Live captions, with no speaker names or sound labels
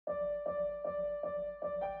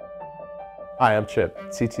Hi, I'm Chip,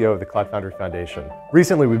 CTO of the Cloud Foundry Foundation.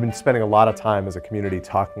 Recently, we've been spending a lot of time as a community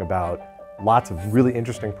talking about lots of really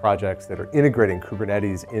interesting projects that are integrating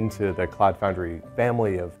Kubernetes into the Cloud Foundry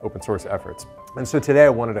family of open source efforts. And so today I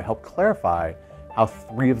wanted to help clarify how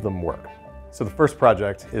 3 of them work. So the first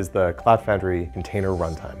project is the Cloud Foundry Container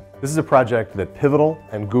Runtime. This is a project that Pivotal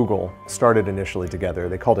and Google started initially together.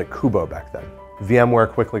 They called it Kubo back then.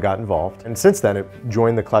 VMware quickly got involved, and since then it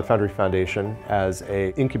joined the Cloud Foundry Foundation as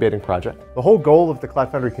an incubating project. The whole goal of the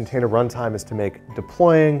Cloud Foundry Container Runtime is to make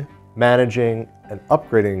deploying, managing, and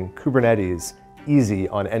upgrading Kubernetes easy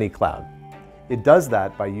on any cloud. It does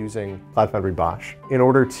that by using Cloud Foundry BOSH in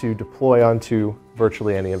order to deploy onto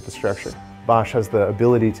virtually any infrastructure. BOSH has the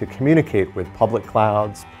ability to communicate with public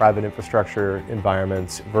clouds, private infrastructure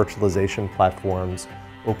environments, virtualization platforms,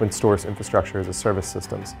 open source infrastructure as a service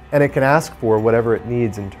systems. And it can ask for whatever it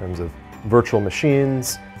needs in terms of virtual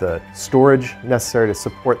machines, the storage necessary to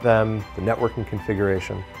support them, the networking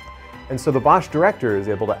configuration. And so the BOSH director is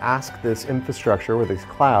able to ask this infrastructure or these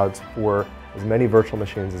clouds for as many virtual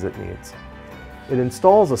machines as it needs. It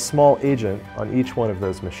installs a small agent on each one of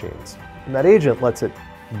those machines. And that agent lets it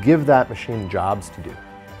give that machine jobs to do.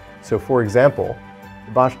 So for example,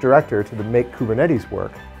 the BOSH director, to make Kubernetes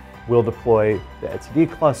work, will deploy the etcd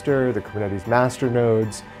cluster, the Kubernetes master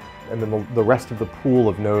nodes, and then the rest of the pool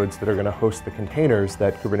of nodes that are going to host the containers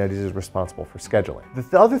that Kubernetes is responsible for scheduling.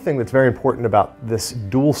 The other thing that's very important about this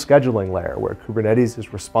dual scheduling layer, where Kubernetes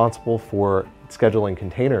is responsible for scheduling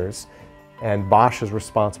containers and BOSH is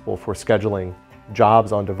responsible for scheduling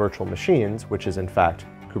jobs onto virtual machines, which is in fact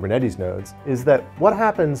Kubernetes nodes, is that what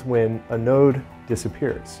happens when a node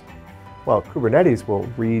disappears? Well, Kubernetes will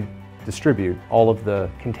redistribute all of the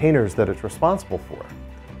containers that it's responsible for.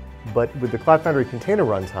 But with the Cloud Foundry Container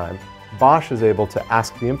Runtime, BOSH is able to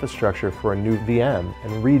ask the infrastructure for a new VM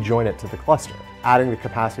and rejoin it to the cluster, adding the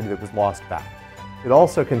capacity that was lost back. It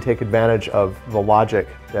also can take advantage of the logic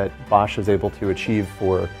that BOSH is able to achieve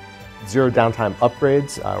for zero downtime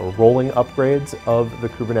upgrades or rolling upgrades of the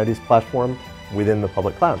Kubernetes platform within the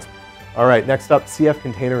public clouds. All right, next up, CF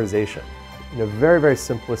containerization. In a very, very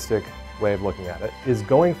simplistic way of looking at it is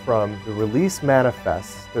going from the release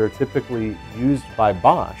manifests that are typically used by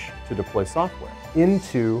BOSH to deploy software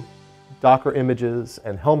into Docker images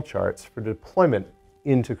and Helm charts for deployment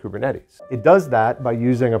into Kubernetes. It does that by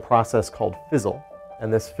using a process called Fizzle.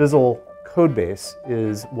 And this Fizzle codebase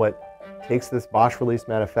is what takes this BOSH release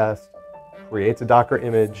manifest, creates a Docker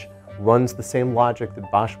image, runs the same logic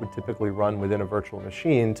that BOSH would typically run within a virtual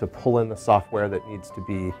machine to pull in the software that needs to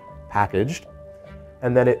be packaged.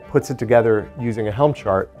 And then it puts it together using a Helm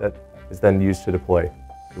chart that is then used to deploy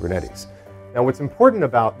Kubernetes. Now what's important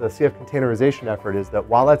about the CF containerization effort is that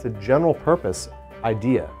while that's a general purpose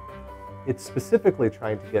idea, it's specifically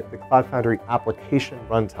trying to get the Cloud Foundry application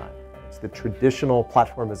runtime. It's the traditional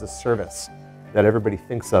platform as a service that everybody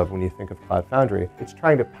thinks of when you think of Cloud Foundry. It's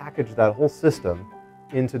trying to package that whole system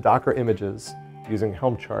into Docker images using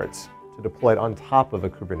Helm charts to deploy it on top of a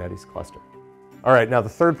Kubernetes cluster. All right, now the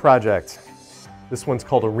third project, this one's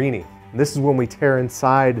called Eirini. This is when we tear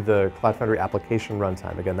inside the Cloud Foundry application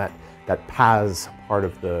runtime. Again, that PaaS part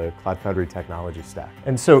of the Cloud Foundry technology stack.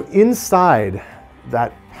 And so inside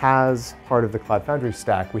that PaaS part of the Cloud Foundry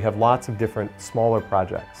stack, we have lots of different smaller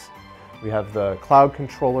projects. We have the Cloud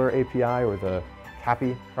Controller API, or the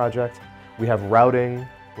CAPI project. We have routing,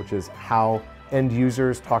 which is how end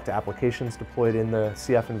users talk to applications deployed in the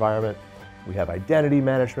CF environment. We have identity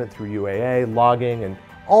management through UAA, logging, and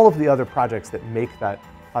all of the other projects that make that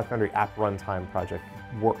Cloud Foundry app runtime project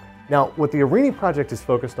work. Now, what the Eirini project is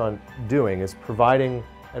focused on doing is providing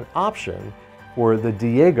an option for the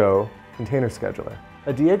Diego container scheduler.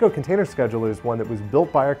 A Diego container scheduler is one that was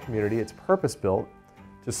built by our community. It's purpose-built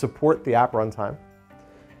to support the app runtime.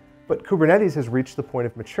 But Kubernetes has reached the point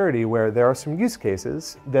of maturity where there are some use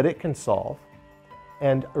cases that it can solve.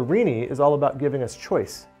 And Eirini is all about giving us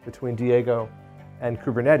choice between Diego and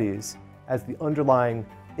Kubernetes as the underlying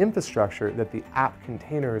infrastructure that the app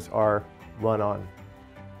containers are run on.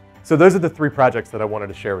 So those are the 3 projects that I wanted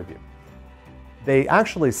to share with you. They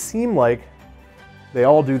actually seem like they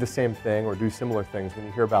all do the same thing or do similar things when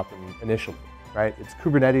you hear about them initially, right? It's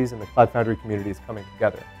Kubernetes and the Cloud Foundry communities coming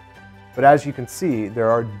together. But as you can see, there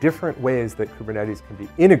are different ways that Kubernetes can be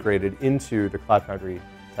integrated into the Cloud Foundry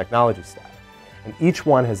technology stack. And each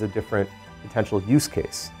one has a different potential use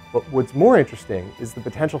case. But what's more interesting is the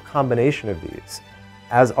potential combination of these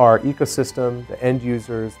as our ecosystem, the end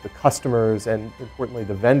users, the customers, and importantly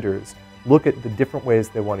the vendors look at the different ways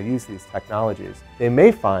they want to use these technologies. They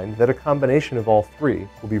may find that a combination of all 3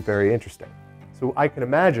 will be very interesting. So I can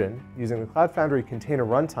imagine using the Cloud Foundry Container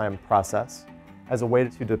Runtime process as a way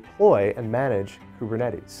to deploy and manage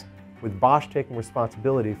Kubernetes, with Bosch taking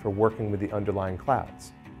responsibility for working with the underlying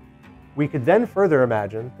clouds. We could then further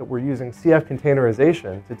imagine that we're using CF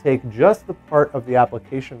containerization to take just the part of the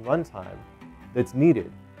application runtime that's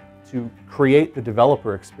needed to create the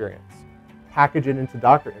developer experience, package it into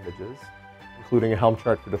Docker images, including a Helm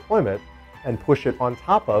chart for deployment, and push it on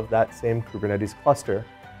top of that same Kubernetes cluster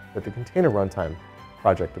that the Container Runtime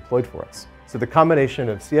project deployed for us. So the combination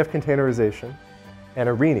of CF containerization and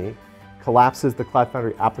Eirini collapses the Cloud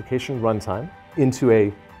Foundry application runtime into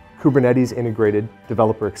a Kubernetes integrated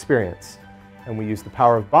developer experience. And we use the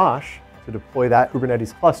power of Bosch to deploy that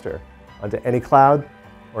Kubernetes cluster onto any cloud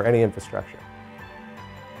or any infrastructure.